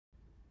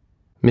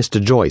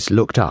Mr. Joyce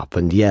looked up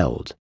and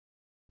yelled,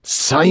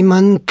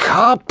 "Simon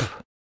Cupp!"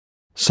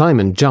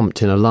 Simon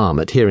jumped in alarm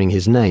at hearing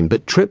his name,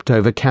 but tripped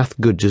over Kath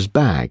Goodger's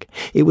bag.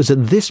 It was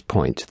at this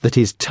point that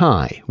his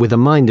tie, with a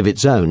mind of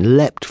its own,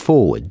 leapt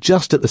forward,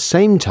 just at the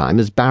same time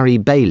as Barry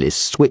Bayliss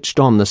switched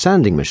on the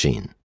sanding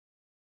machine.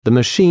 The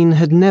machine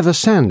had never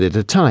sanded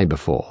a tie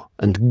before,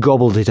 and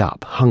gobbled it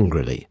up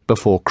hungrily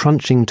before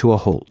crunching to a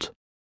halt.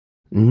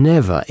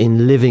 Never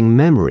in living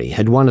memory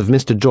had one of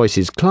Mr.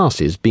 Joyce's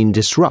classes been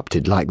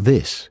disrupted like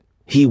this.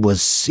 He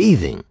was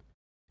seething.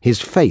 His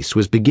face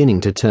was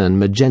beginning to turn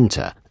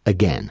magenta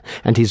again,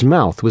 and his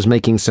mouth was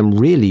making some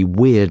really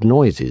weird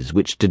noises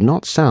which did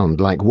not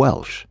sound like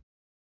Welsh.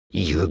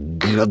 "You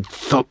good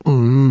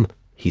thumb,"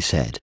 he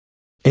said.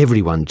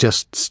 Everyone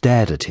just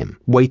stared at him,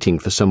 waiting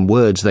for some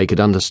words they could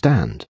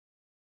understand.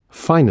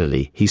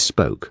 Finally he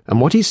spoke, and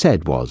what he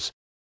said was,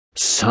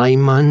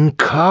 "Simon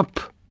Cupp?"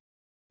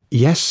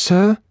 "Yes,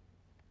 sir?"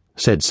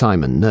 said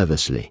Simon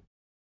nervously.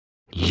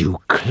 "You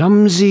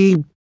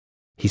clumsy—"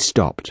 He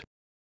stopped.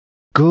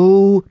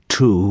 "Go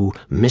to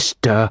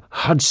Mr.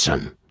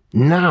 Hudson,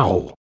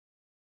 now."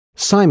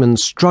 Simon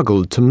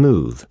struggled to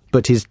move,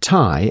 but his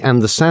tie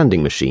and the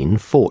sanding machine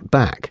fought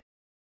back.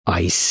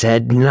 "I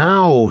said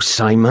now,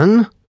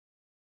 Simon."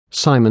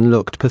 Simon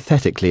looked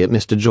pathetically at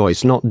Mr.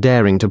 Joyce, not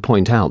daring to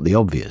point out the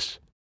obvious.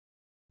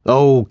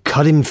 "Oh,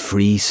 cut him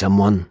free,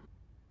 someone,"